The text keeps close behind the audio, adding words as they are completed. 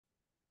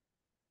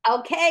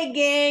Okay,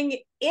 gang,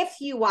 if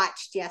you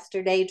watched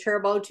yesterday,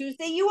 Turbo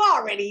Tuesday, you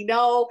already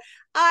know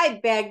I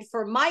begged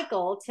for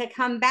Michael to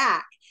come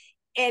back.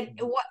 And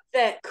what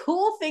the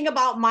cool thing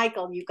about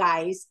Michael, you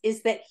guys,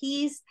 is that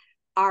he's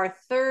our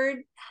third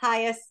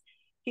highest.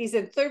 He's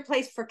in third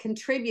place for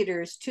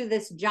contributors to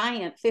this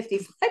giant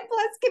 55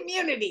 plus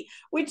community,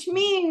 which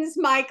means,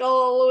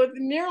 Michael, with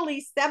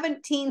nearly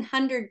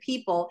 1,700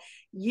 people,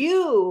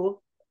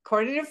 you,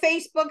 according to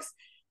Facebook's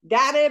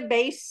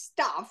database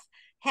stuff,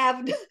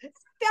 have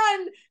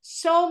done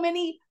so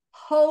many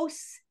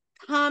posts,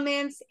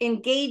 comments,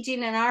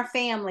 engaging in our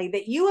family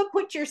that you have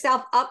put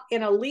yourself up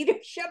in a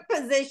leadership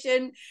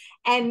position.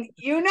 And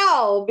you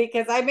know,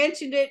 because I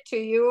mentioned it to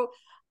you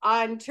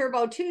on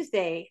Turbo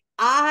Tuesday,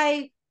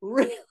 I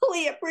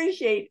really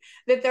appreciate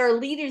that there are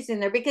leaders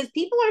in there because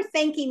people are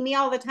thanking me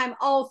all the time.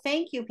 Oh,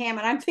 thank you, Pam.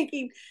 And I'm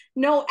thinking,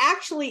 no,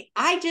 actually,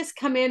 I just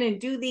come in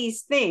and do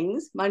these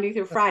things Monday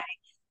through Friday.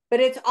 But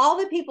it's all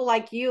the people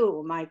like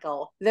you,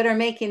 Michael, that are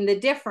making the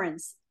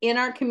difference in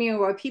our community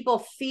where people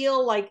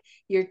feel like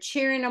you're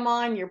cheering them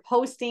on, you're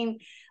posting.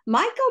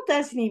 Michael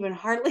doesn't even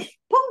hardly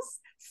post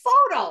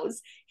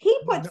photos. He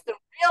puts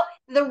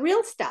the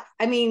real stuff.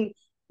 I mean,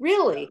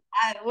 really,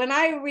 when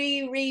I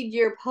reread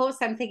your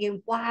posts, I'm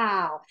thinking,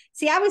 wow.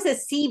 See, I was a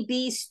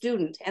CB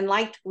student and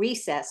liked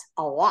recess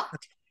a lot.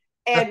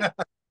 And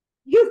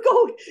you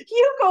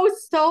go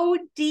so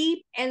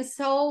deep and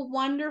so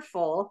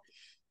wonderful.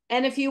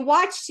 And if you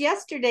watched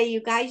yesterday,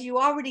 you guys, you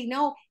already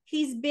know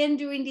he's been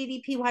doing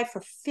DDPY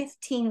for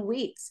 15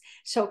 weeks.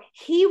 So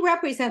he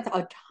represents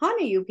a ton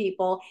of you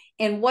people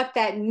and what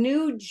that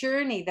new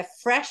journey, the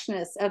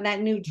freshness of that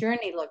new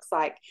journey looks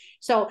like.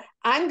 So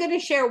I'm going to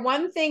share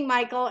one thing,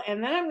 Michael,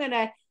 and then I'm going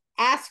to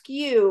ask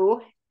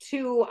you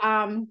to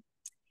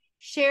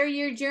share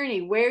your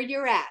journey, where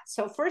you're at.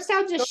 So first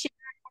I'll just share,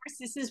 of course,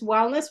 this is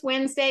Wellness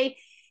Wednesday.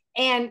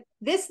 And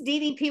this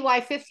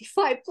DDPY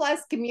 55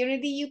 plus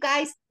community, you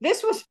guys,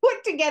 this was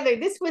put together.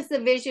 This was the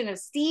vision of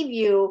Steve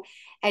Yu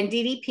and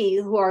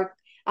DDP, who are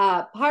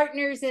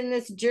partners in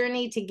this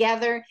journey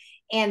together.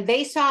 And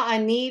they saw a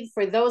need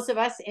for those of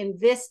us in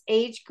this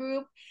age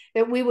group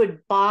that we would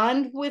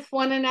bond with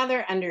one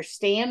another,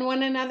 understand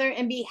one another,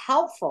 and be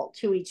helpful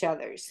to each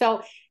other.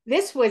 So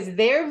this was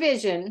their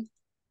vision.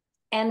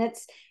 And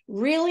it's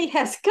really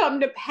has come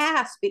to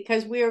pass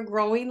because we are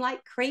growing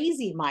like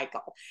crazy,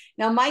 Michael.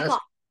 Now, Michael,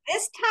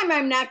 this time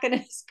I'm not going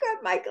to scrub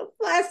Michael's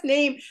last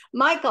name.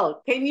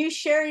 Michael, can you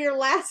share your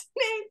last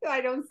name so I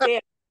don't say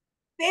it?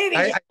 Say it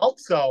again. I hope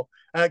so.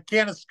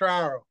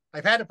 Cannistraro.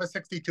 I've had it for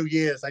 62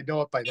 years. I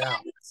know it by now.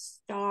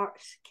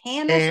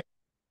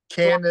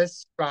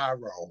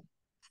 Cannistraro.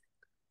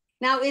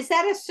 Now, is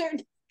that a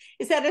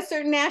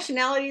certain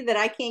nationality that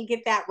I can't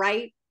get that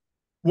right?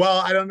 Well,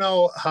 I don't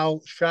know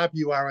how sharp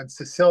you are on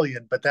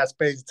Sicilian, but that's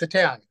based. It's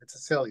Italian. It's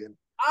Sicilian.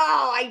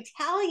 Oh,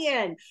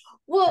 Italian.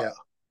 Well, yeah.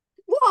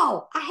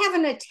 Whoa, I have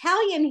an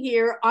Italian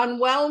here on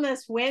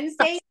Wellness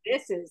Wednesday.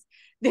 This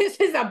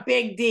is a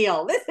big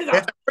deal. This is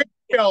a big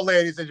deal,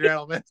 ladies and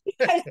gentlemen.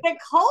 Because the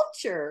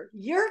culture,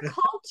 your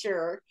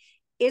culture,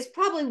 is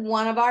probably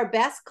one of our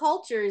best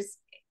cultures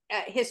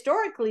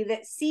historically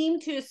that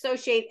seem to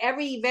associate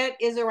every event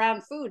is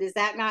around food. Is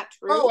that not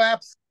true? Oh,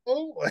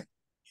 absolutely.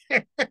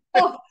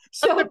 Oh,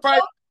 so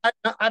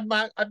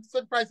I'm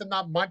surprised I'm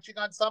not munching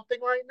on something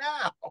right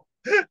now.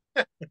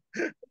 I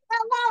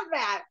love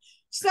that.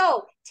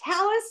 So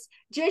tell us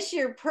just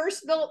your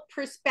personal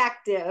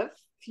perspective,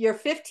 your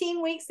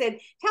 15 weeks, and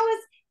tell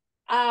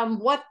us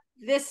what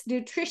this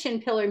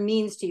nutrition pillar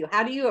means to you.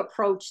 How do you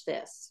approach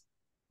this?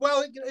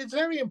 Well, it's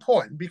very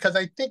important because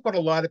I think what a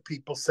lot of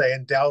people say,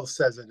 and Dell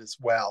says it as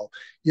well,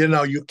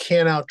 you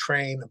can't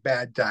out-train a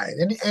bad diet.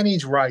 And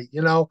he's right.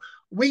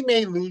 We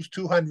may lose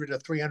 200 or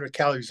 300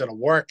 calories in a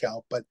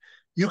workout, but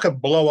you can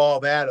blow all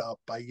that up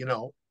by,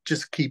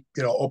 just keep,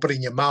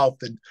 opening your mouth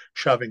and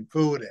shoving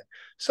food in.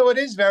 So it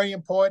is very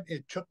important.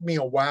 It took me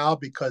a while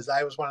because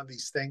I was one of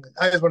these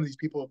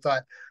people who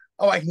thought,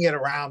 oh, I can get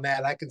around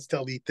that. I can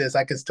still eat this.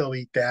 I can still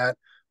eat that.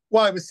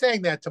 Well, I was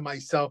saying that to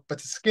myself,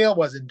 but the scale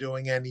wasn't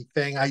doing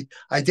anything. I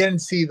didn't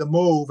see the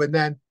move. And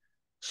then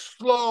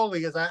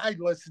slowly, as I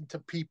listened to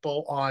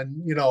people on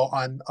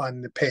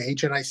the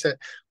page, and I said,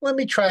 let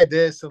me try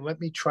this and let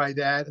me try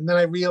that. And then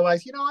I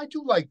realized, I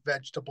do like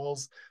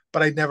vegetables,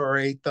 but I never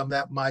ate them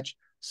that much.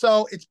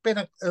 So it's been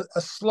a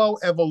slow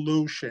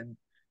evolution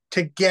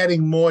to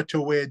getting more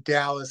to where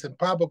Dallas and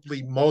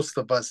probably most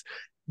of us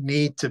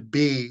need to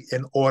be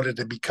in order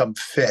to become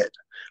fit,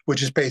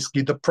 which is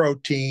basically the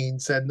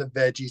proteins and the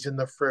veggies and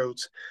the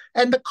fruits.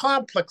 And the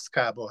complex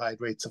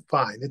carbohydrates are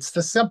fine. It's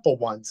the simple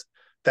ones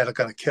that are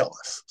going to kill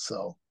us.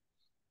 So.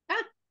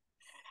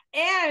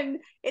 And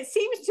it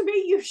seems to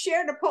me you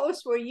shared a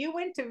post where you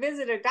went to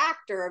visit a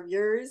doctor of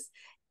yours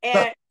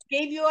and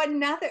gave you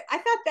another. I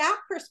thought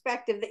that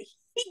perspective that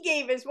he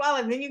gave as well.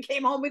 And then you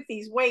came home with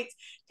these weights.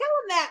 Tell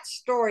him that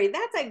story.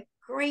 That's a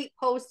great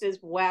post as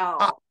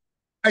well.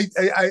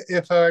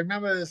 If I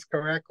remember this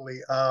correctly,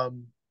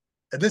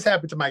 this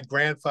happened to my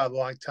grandfather a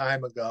long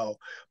time ago,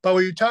 but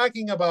we were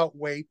talking about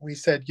weight. We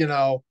said,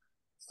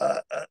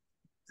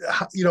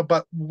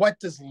 but what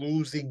does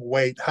losing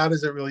weight, how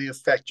does it really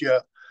affect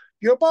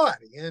your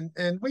body?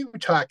 And we were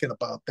talking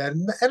about that.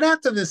 And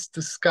after this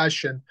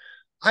discussion,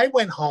 I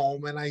went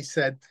home and I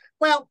said,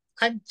 well,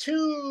 I'm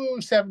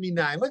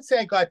 279. Let's say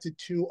I got to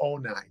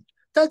 209.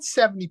 That's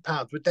 70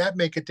 pounds. Would that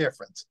make a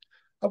difference?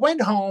 I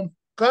went home,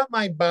 got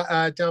my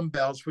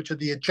dumbbells, which are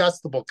the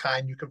adjustable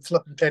kind. You can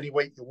flip them to any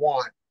weight you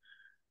want.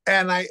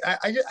 And I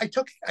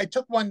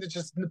took one that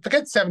just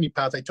forget 70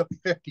 pounds. I took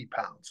 50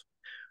 pounds.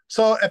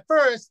 So at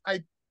first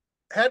I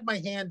had my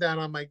hand down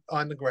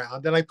on the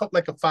ground, and I put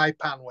like a 5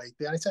 pound weight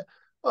there. And I said,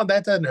 "Oh,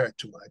 that doesn't hurt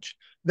too much."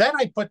 Then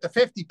I put the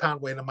 50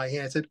 pound weight on my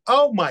hand and said,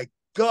 "Oh my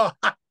God,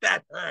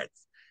 that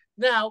hurts."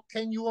 Now,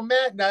 can you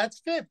imagine? Now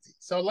that's 50.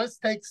 So let's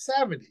take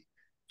 70.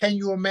 Can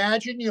you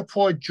imagine your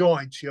poor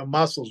joints, your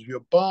muscles,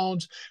 your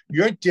bones,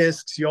 your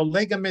discs, your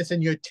ligaments,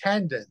 and your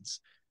tendons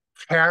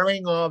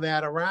carrying all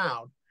that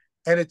around?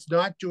 And it's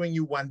not doing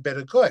you one bit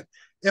of good.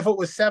 If it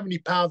was 70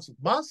 pounds of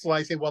muscle,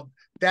 I say, well,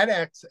 that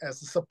acts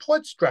as a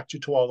support structure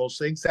to all those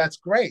things. That's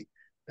great.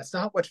 That's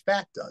not what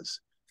fat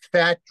does.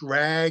 Fat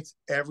drags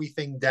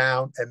everything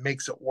down and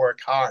makes it work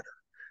harder.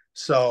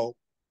 So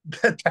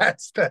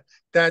that's the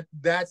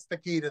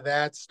key to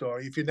that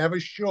story. If you're never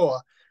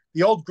sure,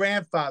 the old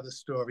grandfather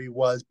story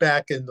was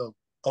back in the,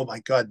 oh my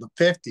God, the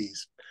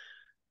 50s.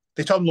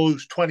 They told him to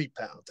lose 20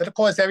 pounds. And of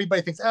course,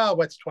 everybody thinks, oh,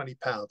 what's 20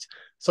 pounds?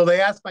 So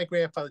they asked my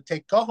grandfather,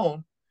 go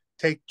home,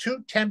 take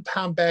 2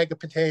 10-pound bag of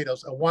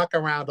potatoes and walk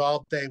around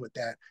all day with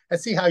that and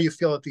see how you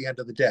feel at the end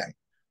of the day.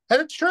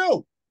 And it's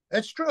true.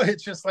 It's true.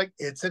 It's just like,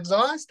 it's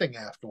exhausting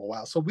after a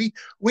while. So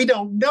we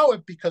don't know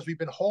it because we've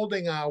been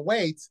holding our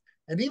weights.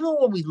 And even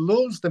when we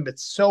lose them,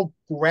 it's so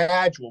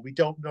gradual, we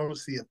don't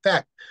notice the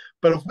effect.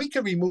 But if we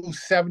can remove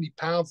 70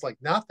 pounds like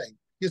nothing,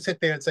 you sit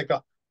there and say,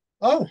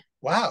 oh,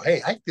 wow,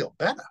 hey, I feel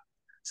better.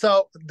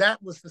 So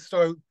that was the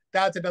story.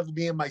 That's another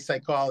me and my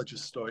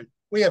psychologist story.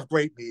 We have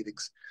great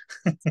meetings.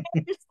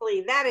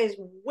 Seriously, that is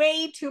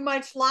way too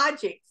much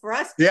logic for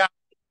us. Yeah.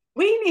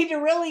 We need to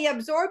really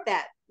absorb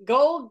that.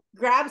 Go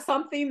grab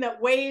something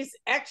that weighs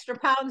extra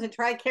pounds and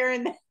try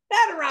carrying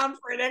that around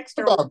for an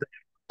extra.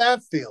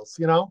 That feels,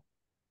 you know.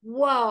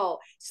 Whoa.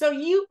 So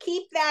you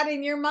keep that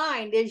in your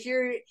mind as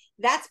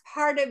that's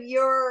part of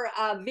your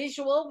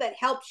visual that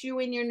helps you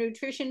in your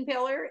nutrition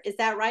pillar. Is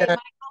that right, Michael?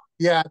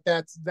 Yeah,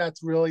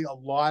 that's really a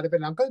lot of it.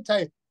 And I'm going to tell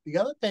you, the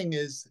other thing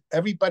is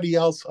everybody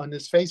else on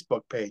this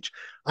Facebook page.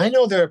 I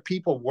know there are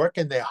people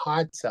working their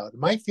hearts out.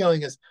 My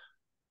feeling is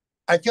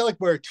I feel like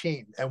we're a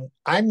team, and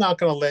I'm not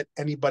going to let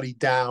anybody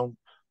down.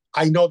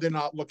 I know they're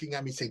not looking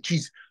at me saying,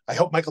 geez, I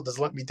hope Michael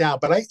doesn't let me down.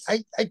 But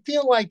I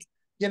feel like,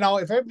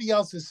 if everybody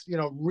else is,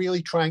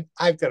 really trying,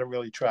 I've got to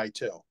really try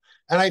too.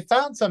 And I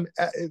found some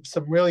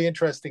really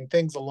interesting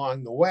things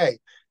along the way.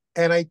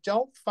 And I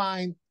don't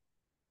find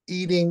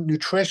eating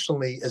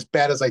nutritionally as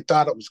bad as I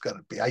thought it was going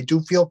to be. I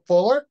do feel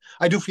fuller.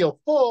 I do feel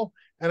full,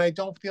 and I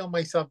don't feel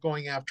myself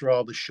going after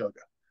all the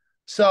sugar.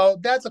 So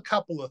that's a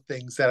couple of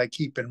things that I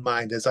keep in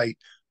mind as I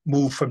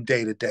move from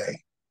day to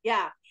day.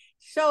 Yeah.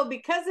 So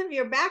because of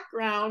your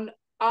background,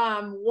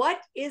 what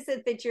is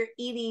it that you're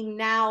eating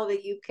now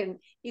that you can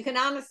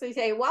honestly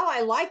say, well,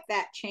 I like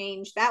that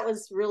change. That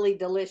was really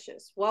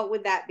delicious. What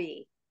would that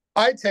be?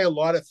 I'd say a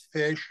lot of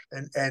fish,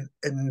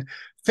 and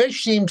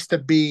fish seems to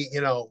be,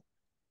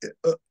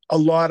 a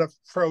lot of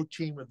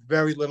protein with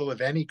very little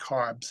of any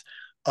carbs.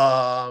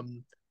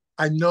 I'm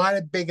not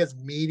as big as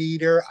meat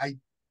eater. I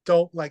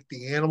don't like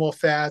the animal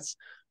fats,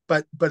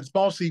 but it's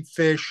mostly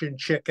fish and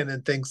chicken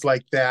and things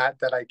like that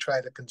I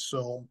try to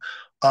consume.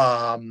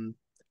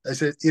 I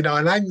said, and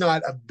I'm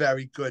not a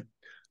very good.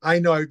 I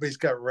know everybody's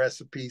got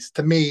recipes.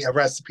 To me, a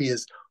recipe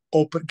is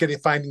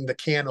finding the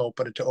can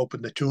opener to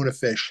open the tuna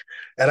fish,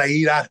 and I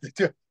eat out of the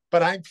tuna.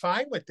 But I'm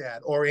fine with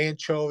that. Or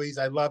anchovies,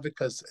 I love it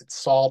because it's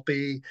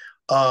salty.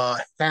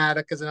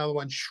 Haddock is another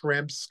one.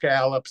 Shrimp,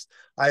 scallops.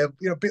 I have,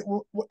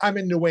 I'm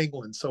in New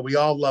England, so we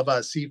all love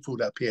our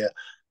seafood up here.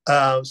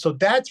 So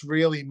that's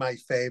really my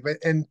favorite.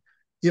 And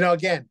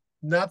again,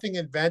 nothing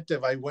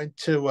inventive. I went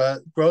to a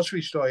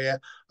grocery store here.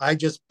 I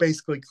just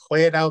basically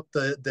cleared out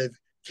the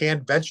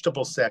canned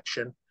vegetable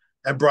section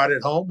and brought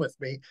it home with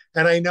me.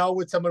 And I know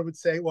what someone would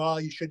say,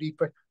 well, you should eat.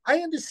 But I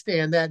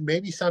understand that.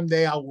 Maybe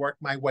someday I'll work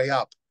my way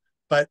up.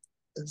 But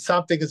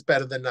something is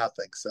better than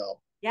nothing. So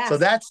yes. So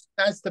that's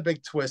the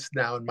big twist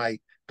now in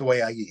the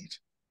way I eat.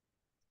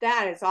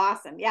 That is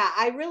awesome. Yeah,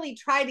 I really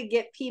try to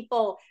get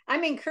people,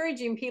 I'm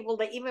encouraging people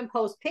to even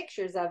post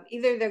pictures of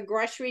either their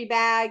grocery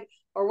bag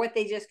or what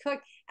they just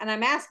cooked. And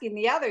I'm asking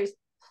the others,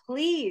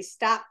 please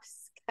stop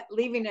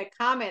leaving a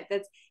comment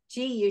that's,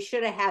 gee, you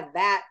should have had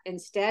that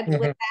instead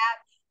with that.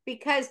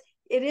 Because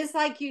it is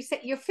like you said,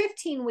 you're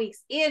 15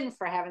 weeks in,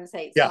 for heaven's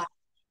sakes. Yeah.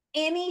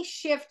 Any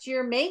shift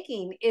you're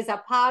making is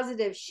a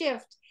positive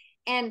shift.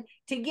 And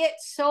to get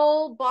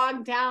so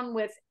bogged down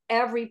with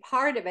every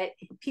part of it,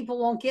 people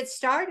won't get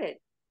started.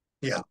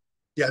 Yeah.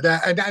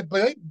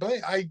 But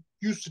I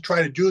used to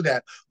try to do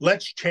that.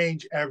 Let's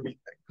change everything.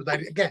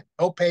 Because again,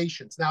 no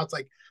patience. Now it's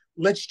like,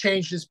 let's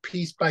change this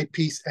piece by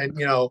piece. And,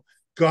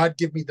 God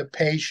give me the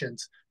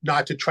patience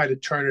not to try to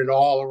turn it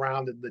all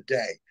around in the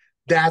day.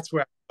 That's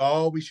where I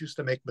always used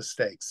to make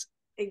mistakes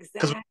because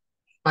Exactly.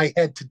 my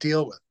head to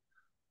deal with.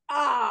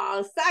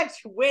 Oh,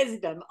 such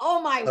wisdom.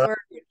 Oh, my Uh, word.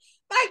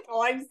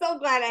 Michael, I'm so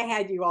glad I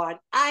had you on.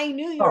 I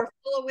knew you oh, were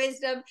full of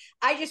wisdom.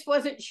 I just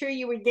wasn't sure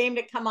you were game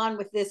to come on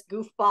with this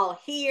goofball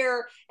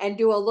here and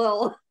do a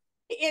little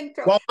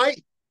intro. well,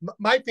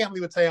 my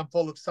family would say I'm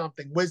full of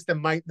something.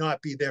 Wisdom might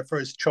not be their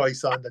first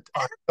choice on the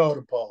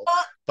totem pole.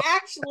 Well, But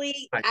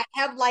actually, I, I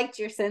have liked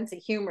your sense of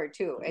humor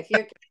too. If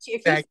you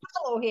thank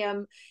follow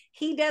him,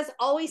 he does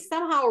always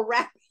somehow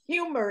wrap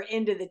humor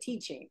into the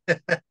teaching. you.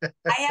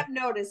 I have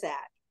noticed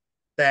that.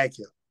 Thank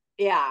you.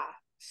 Yeah.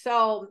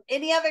 So,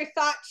 any other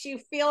thoughts you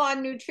feel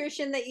on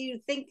nutrition that you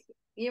think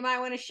you might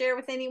want to share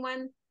with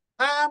anyone?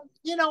 I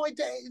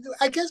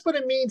guess what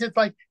it means is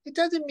like it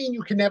doesn't mean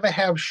you can never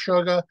have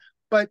sugar,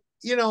 but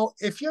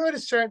if you're at a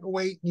certain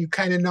weight and you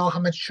kind of know how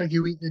much sugar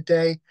you eat in a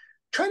day,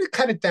 try to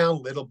cut it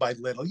down little by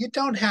little. You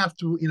don't have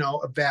to,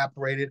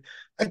 evaporate it.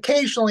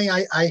 Occasionally,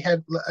 I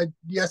had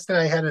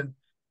yesterday I had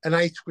an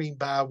ice cream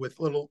bar with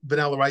little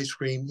vanilla ice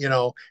cream.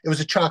 It was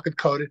a chocolate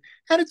coated,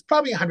 and it's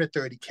probably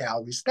 130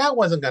 calories. That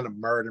wasn't going to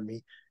murder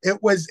me.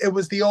 It was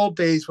the old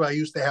days where I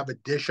used to have a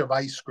dish of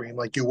ice cream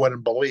like you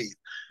wouldn't believe.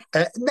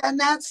 And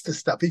that's the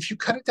stuff. If you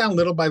cut it down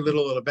little by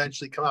little, it'll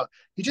eventually come out.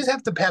 You just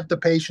have to have the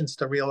patience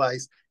to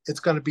realize it's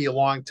going to be a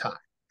long time.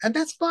 And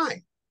that's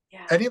fine.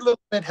 Yeah. Any little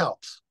bit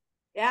helps.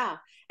 Yeah.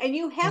 And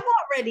you have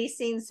already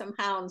seen some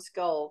hounds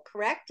go,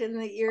 correct? In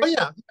the Oh, years.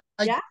 yeah.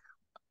 I, Yeah.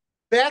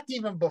 back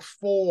even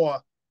before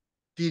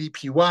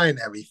DDPY and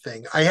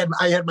everything, I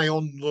had my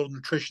own little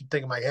nutrition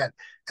thing in my head.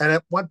 And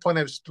at one point,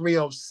 I was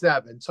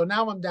 307. So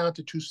now I'm down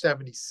to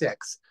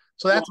 276.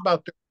 So Wow. that's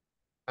about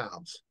 30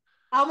 pounds.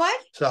 How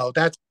much? So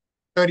that's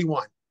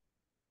 31.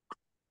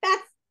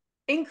 That's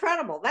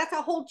incredible. That's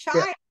a whole Yeah.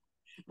 child.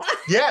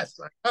 Yes,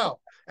 I know.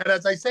 And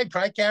as I say,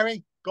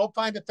 go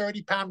find a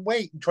 30-pound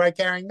weight and try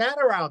carrying that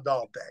around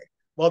all day.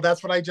 Well,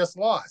 that's what I just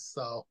lost.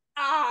 So,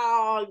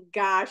 Oh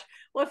gosh.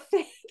 Well,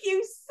 thank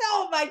you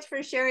so much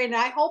for sharing.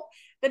 I hope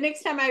the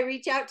next time I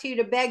reach out to you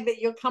to beg that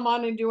you'll come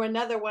on and do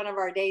another one of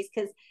our days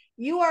because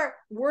you are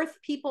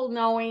worth people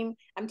knowing.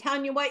 I'm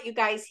telling you what, you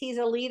guys, he's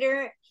a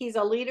leader. He's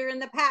a leader in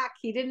the pack.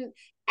 He didn't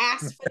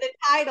ask for the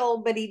title,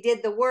 but he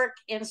did the work.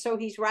 And so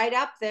he's right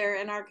up there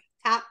in our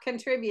top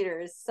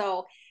contributors.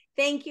 So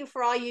thank you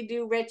for all you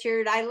do,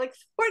 Richard. I look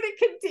forward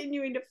to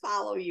continuing to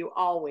follow you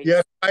always.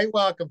 you're quite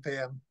welcome,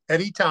 Pam.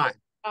 Anytime.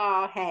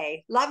 Oh,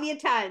 hey, love you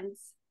tons.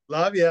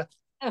 Love you.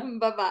 Bye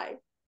bye.